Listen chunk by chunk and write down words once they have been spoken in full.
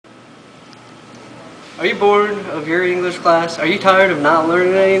Are you bored of your English class? Are you tired of not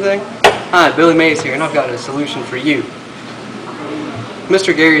learning anything? Hi, Billy Mays here, and I've got a solution for you.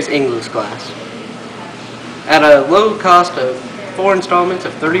 Mr. Garee's English Class. At a low cost of 4 installments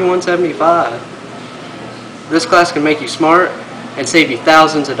of $31.75, this class can make you smart and save you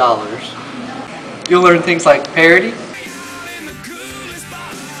thousands of dollars. You'll learn things like parody,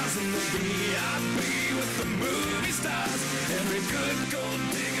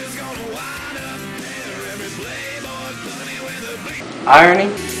 irony,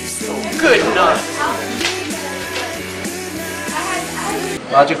 good enough,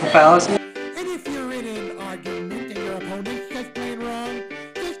 logical fallacy, And if you're in an argument and your opponent's just plain wrong,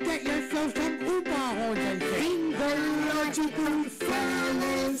 just get yourself some Uber horns and sing the logical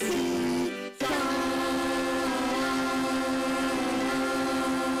fallacy song.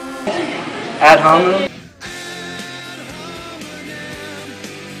 ad hominem,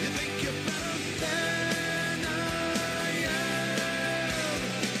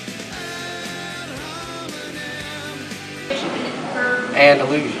 and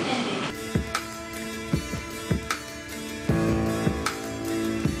illusion.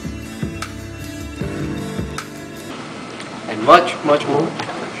 And much, much more.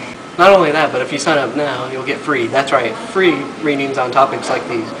 Not only that, but if you sign up now, you'll get free, that's right, free readings on topics like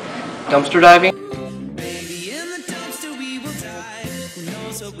these. Dumpster diving, Baby, in the dumpster we will die. Who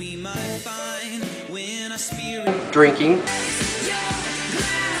knows what we might find when our spirit drinking,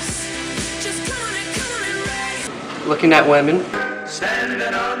 looking at women,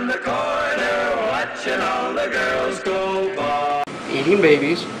 Standing on the corner, watching all the girls go by. eating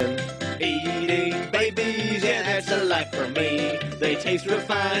babies, Eating babies, yeah, that's a life for me. They taste real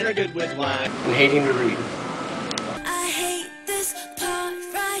fine, are good with wine. and hating to read. I hate this part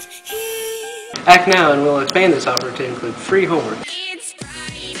right here. Act now and we'll expand this offer to include free homework. It's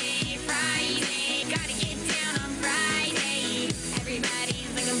Friday, Friday, gotta get down on Friday. Everybody's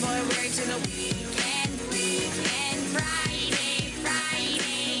looking forward to the weekend, Friday,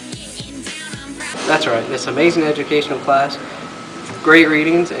 Friday, getting down on Friday. That's right, this amazing educational class, great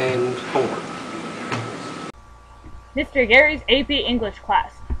readings and homework. Mr. Garee's AP English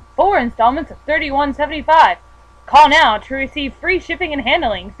Class. 4 installments of $31.75. Call now to receive free shipping and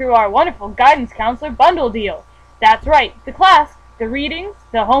handling through our wonderful guidance counselor bundle deal. That's right, the class, the readings,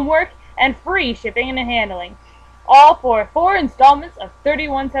 the homework, and free shipping and handling. All for 4 installments of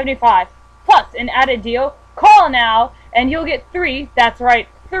 $31.75. Plus an added deal. Call now and you'll get 3, that's right,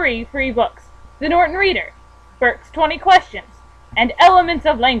 3 free books. The Norton Reader, Burke's 20 Questions, and Elements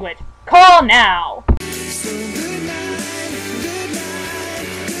of Language. Call now!